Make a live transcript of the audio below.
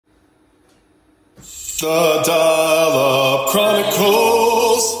The Dial-Up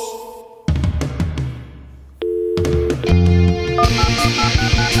Chronicles.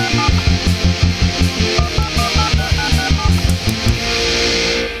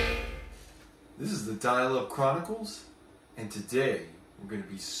 This is the Dial-Up Chronicles, and today we're going to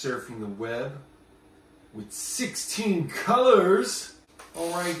be surfing the web with 16 colors.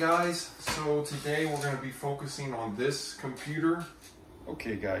 Alright guys, so today we're going to be focusing on this computer.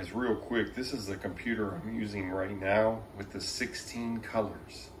 Okay guys, real quick, this is the computer I'm using right now with the 16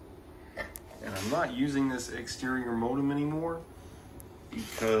 colors. And I'm not using this exterior modem anymore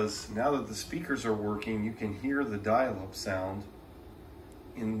because now that the speakers are working, you can hear the dial-up sound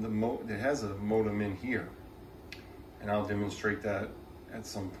in the it has a modem in here. And I'll demonstrate that at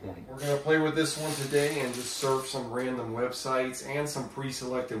some point. We're going to play with this one today and just surf some random websites and some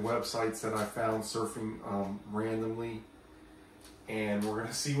pre-selected websites that I found surfing randomly. And we're going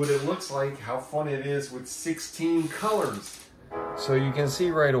to see what it looks like, how fun it is with 16 colors. So you can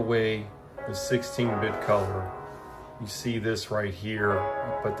see right away the 16-bit color. You see this right here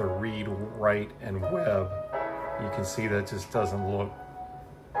up at the read, write, and web. You can see that just doesn't look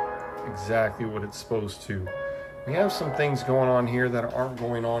exactly what it's supposed to. We have some things going on here that aren't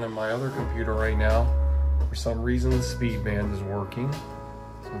going on in my other computer right now. For some reason the speed band is working,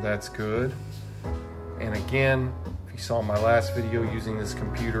 so that's good. And again, if you saw my last video using this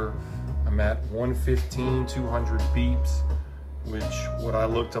computer, I'm at 115, 200 beeps, which what I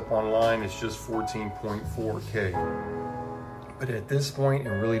looked up online is just 14.4K. But at this point,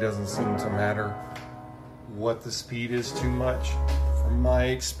 it really doesn't seem to matter what the speed is too much. From my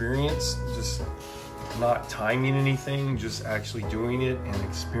experience, just not timing anything, just actually doing it and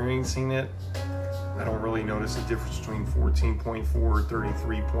experiencing it, I don't really notice a difference between 14.4 or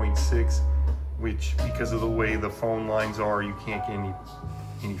 33.6, which because of the way the phone lines are, you can't get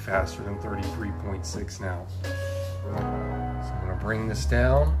any faster than 33.6 now. So I'm gonna bring this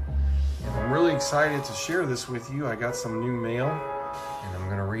down, and I'm really excited to share this with you. I got some new mail, and I'm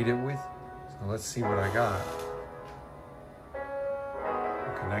gonna read it with you. So let's see what I got.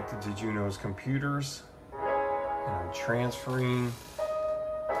 Connected to Juno's computers, and I'm transferring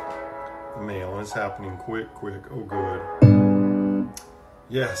the mail. It's happening quick. Oh, good.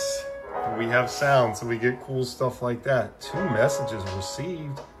 Yes, we have sound, so we get cool stuff like that. 2 messages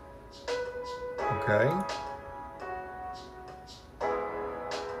received. Okay.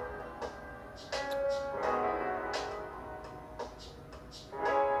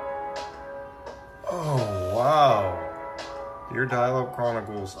 Oh, wow. Dear Dial-Up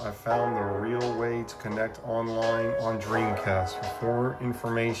Chronicles, I found the real way to connect online on Dreamcast. For more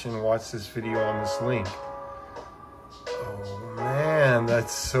information, watch this video on this link. Oh man,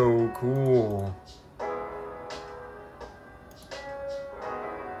 that's so cool.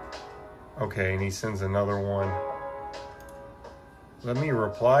 Okay, and he sends another one. Let me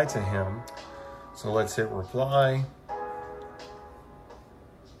reply to him. So let's hit reply.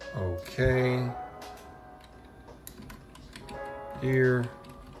 Okay. Here,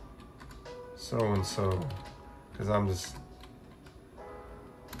 so-and-so, because I'm just,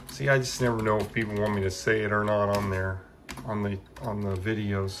 see, I just never know if people want me to say it or not on there, on the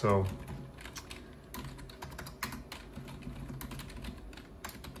video, so.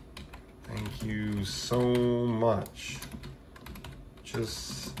 Thank you so much.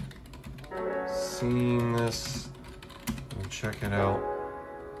 Just seeing this, we'll check it out.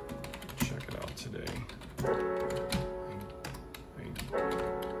 Check it out today.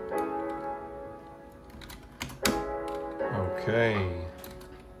 Okay.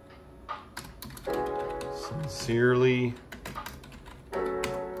 Sincerely,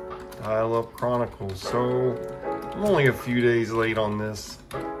 Dial-Up Chronicles. So, I'm only a few days late on this.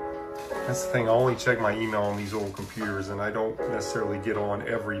 That's the thing, I only check my email on these old computers, and I don't necessarily get on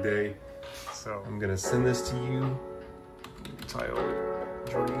every day. So, I'm gonna send this to you. Title it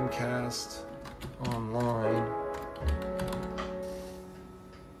Dreamcast Online.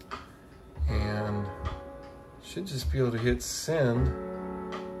 And should just be able to hit send.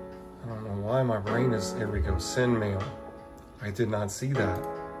 I don't know why my brain is, there we go, send mail. I did not see that.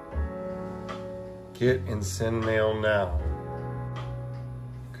 Get and send mail now.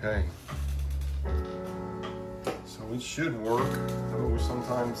 Okay. So it should work, though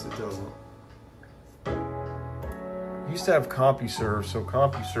sometimes it doesn't. I used to have CompuServe, so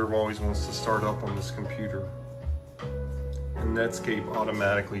CompuServe always wants to start up on this computer. And Netscape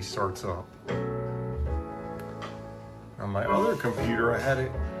automatically starts up. On my other computer, I had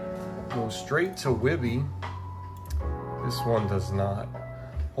it go straight to Wibby. This one does not.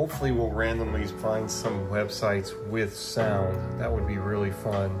 Hopefully we'll randomly find some websites with sound. That would be really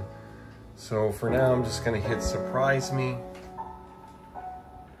fun. So for now, I'm just gonna hit surprise me.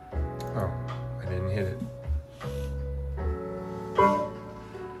 Oh, I didn't hit it.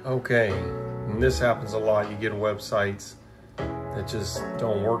 Okay, and this happens a lot. You get websites that just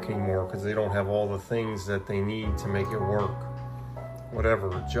don't work anymore because they don't have all the things that they need to make it work. Whatever,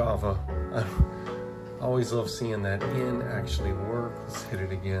 Java. I always love seeing that in actually work. Let's hit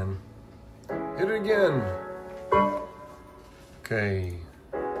it again. Hit it again. Okay,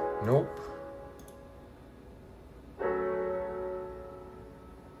 nope.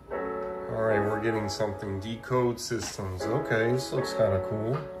 All right, we're getting something. Decode systems. Okay, this looks kind of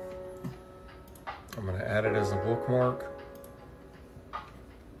cool. I'm gonna add it as a bookmark.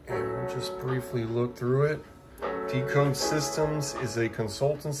 And we'll just briefly look through it. Decode Systems is a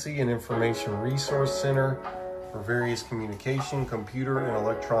consultancy and information resource center for various communication, computer, and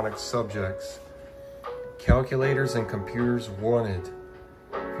electronic subjects. Calculators and computers wanted.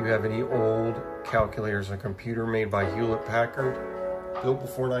 If you have any old calculators or computer made by Hewlett-Packard, built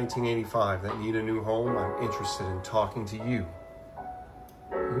before 1985, that need a new home, I'm interested in talking to you.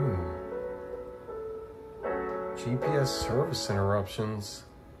 Ooh. GPS service interruptions.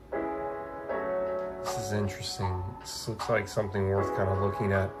 This is interesting. This looks like something worth kind of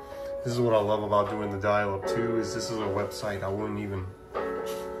looking at. This is what I love about doing the dial-up too, is this is a website I wouldn't even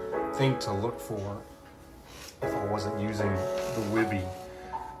think to look for if I wasn't using the Wibby.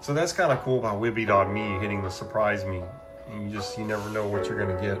 So that's kind of cool about Wibby.me hitting the surprise me. And you never know what you're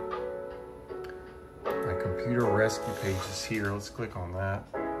gonna get. My computer rescue page is here. Let's click on that.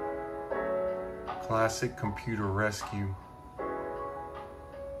 Classic computer rescue.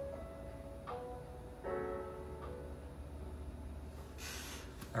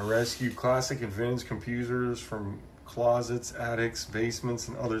 I rescue classic and vintage computers from closets, attics, basements,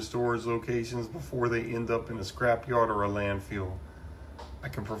 and other storage locations before they end up in a scrapyard or a landfill. I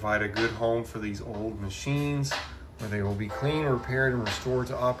can provide a good home for these old machines where they will be cleaned, repaired, and restored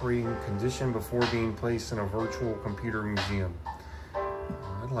to operating condition before being placed in a virtual computer museum.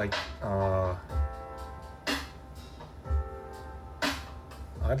 I'd like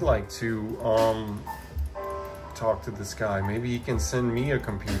to talk to this guy. Maybe he can send me a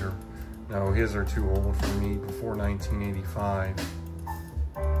computer. No, his are too old for me, before 1985.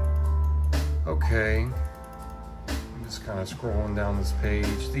 Okay. I'm just kind of scrolling down this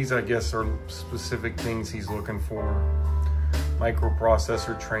page. These, I guess, are specific things he's looking for.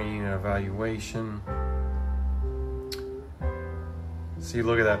 Microprocessor training and evaluation. See,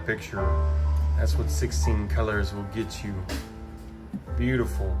 look at that picture. That's what 16 colors will get you.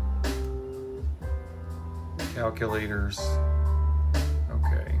 Beautiful. Calculators.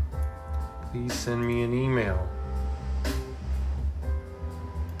 Okay. Please send me an email.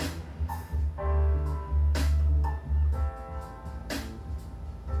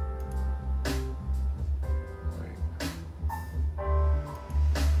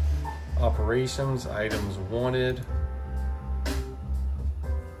 Operations, items wanted.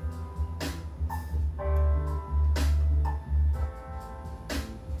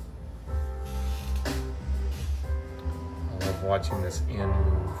 Watching this end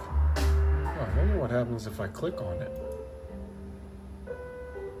move. Oh, I wonder what happens if I click on it.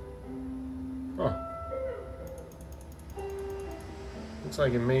 Huh. Looks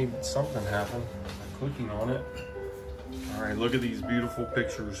like it made something happen by clicking on it. All right, look at these beautiful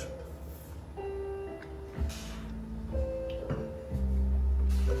pictures.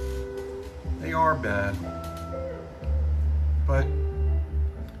 They are bad, but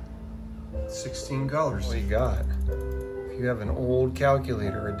 16 colors. What you got? You have an old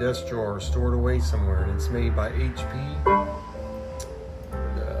calculator, a desk drawer stored away somewhere, and it's made by HP.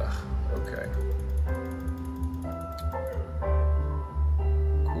 Okay.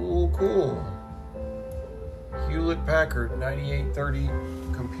 Cool. Hewlett-Packard 9830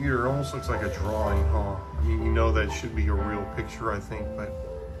 computer. Almost looks like a drawing, huh? I mean, you know that should be a real picture, I think, but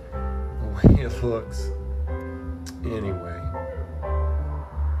the way it looks. Anyway.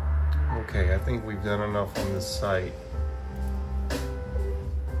 Okay, I think we've done enough on this site.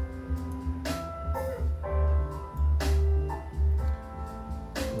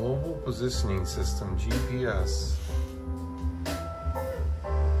 Global Positioning System, GPS.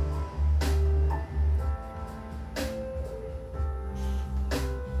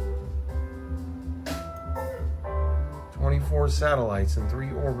 Four satellites in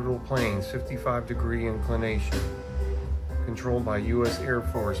 3 orbital planes, 55-degree inclination. Controlled by U.S. Air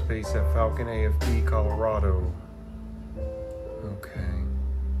Force Base at Falcon AFB, Colorado. Okay.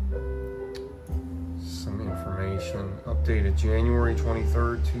 Some information. Updated January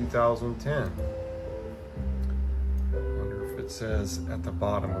 23rd, 2010. Wonder if it says at the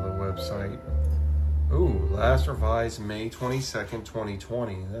bottom of the website. Ooh, last revised May 22nd,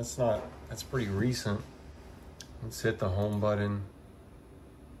 2020. That's pretty recent. Let's hit the home button.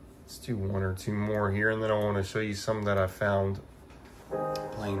 Let's do one or two more here, and then I want to show you some that I found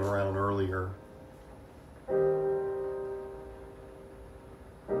playing around earlier.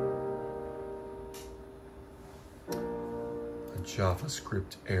 A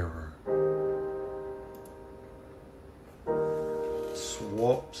JavaScript error.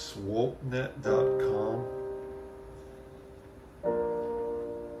 Swapnet.com.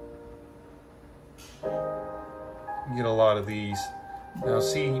 You get a lot of these. Now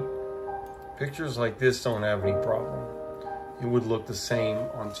see, pictures like this don't have any problem. It would look the same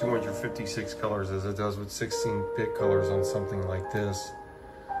on 256 colors as it does with 16-bit colors on something like this.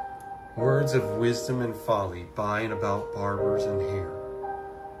 Words of wisdom and folly by and about barbers and hair.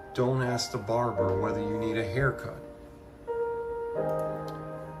 Don't ask the barber whether you need a haircut.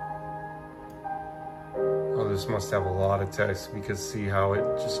 Oh, this must have a lot of text because see how it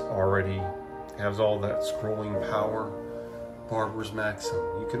just already has all that scrolling power. Barber's maxim.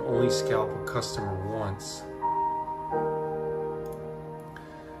 You can only scalp a customer once,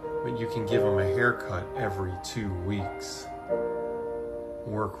 but you can give them a haircut every 2 weeks.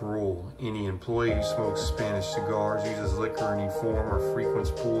 Work rule. Any employee who smokes Spanish cigars, uses liquor in any form, or frequents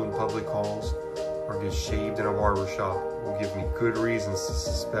pool in public halls, or gets shaved in a barber shop will give me good reasons to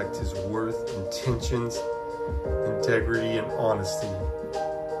suspect his worth, intentions, integrity, and honesty.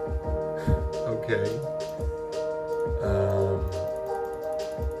 Okay.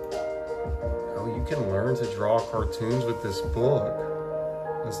 Oh, you can learn to draw cartoons with this book.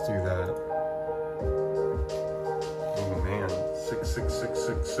 Let's do that. Oh man,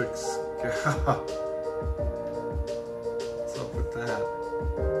 66666. What's up with that?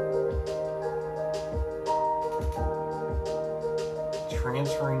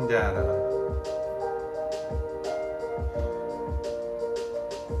 Transferring data.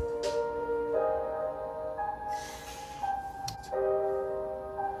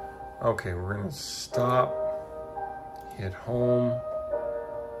 Okay, we're gonna stop, hit home,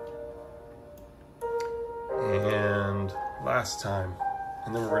 and last time,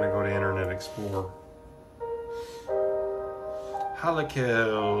 and then we're gonna go to Internet Explorer.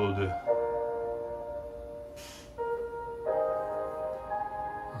 Halakeld.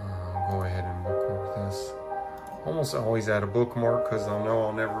 Go ahead and bookmark this. Almost always add a bookmark because I know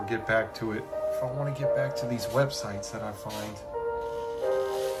I'll never get back to it if I want to get back to these websites that I find.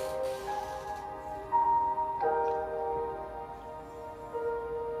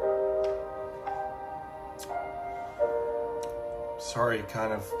 Sorry,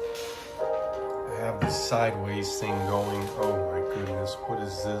 kind of, I have this sideways thing going. Oh my goodness, what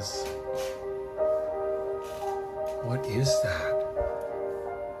is this? What is that?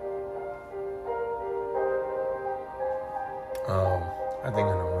 Oh, I think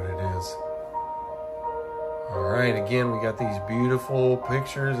I know what it is. All right, again, we got these beautiful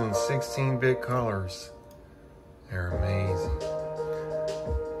pictures in 16-bit colors. They're amazing.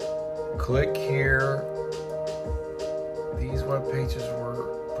 Click here. These web pages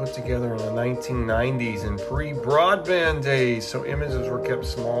were put together in the 1990s in pre-broadband days, so images were kept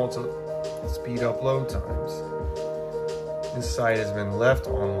small to speed up load times. This site has been left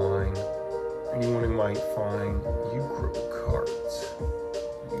online. Anyone who might find Ucart,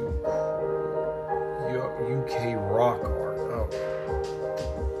 UK rock art. Oh,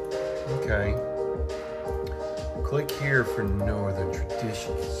 okay. Click here for Northern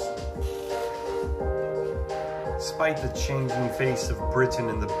traditions. Despite the changing face of Britain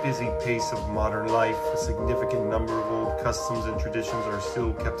and the busy pace of modern life, a significant number of old customs and traditions are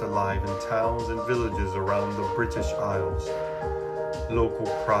still kept alive in towns and villages around the British Isles. Local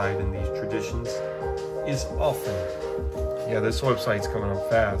pride in these traditions is often... Yeah, this website's coming up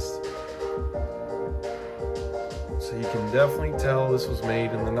fast. So you can definitely tell this was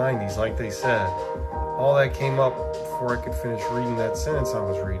made in the 90s, like they said. All that came up before I could finish reading that sentence I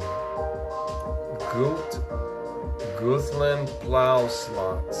was reading. Gothland plow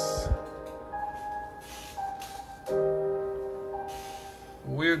slots.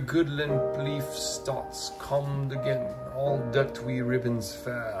 Where Goodland leaf stots commed again, all decked we ribbons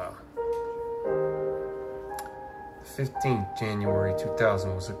fair. 15th January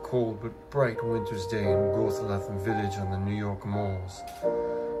 2000 was a cold but bright winter's day in Gothland village on the New York malls.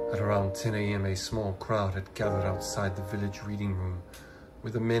 At around 10 a.m. a small crowd had gathered outside the village reading room,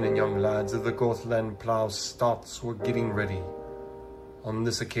 where the men and young lads of the Gothland plow stots were getting ready. On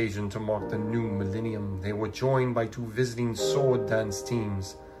this occasion, to mark the new millennium, they were joined by two visiting sword dance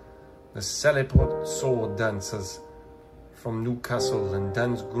teams, the Celleport sword dancers from Newcastle and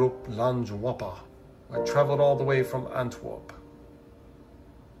Dansgroep Landwappa. I traveled all the way from Antwerp.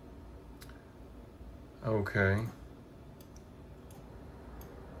 Okay.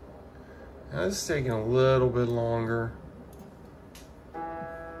 Now, this is taking a little bit longer.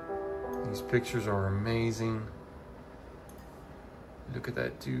 These pictures are amazing. Look at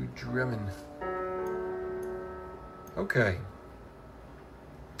that dude drumming. Okay.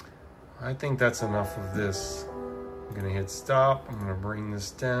 I think that's enough of this. I'm gonna hit stop. I'm gonna bring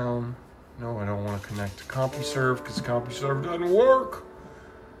this down. No, I don't want to connect to CompuServe because CompuServe doesn't work.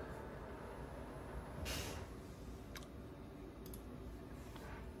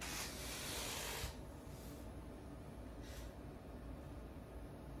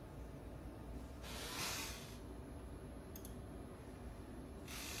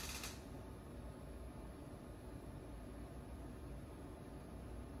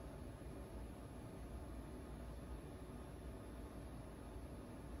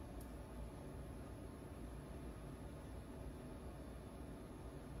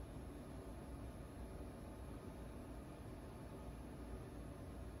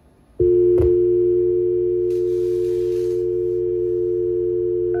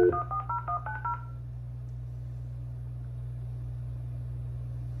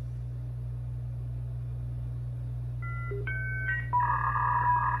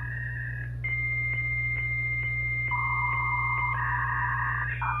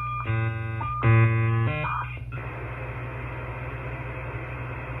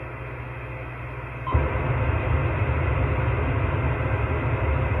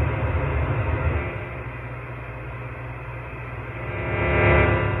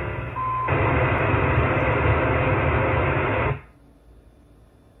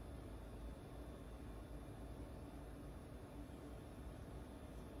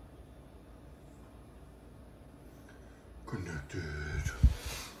 Connected.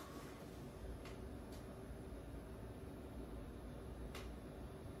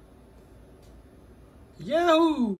 Yahoo!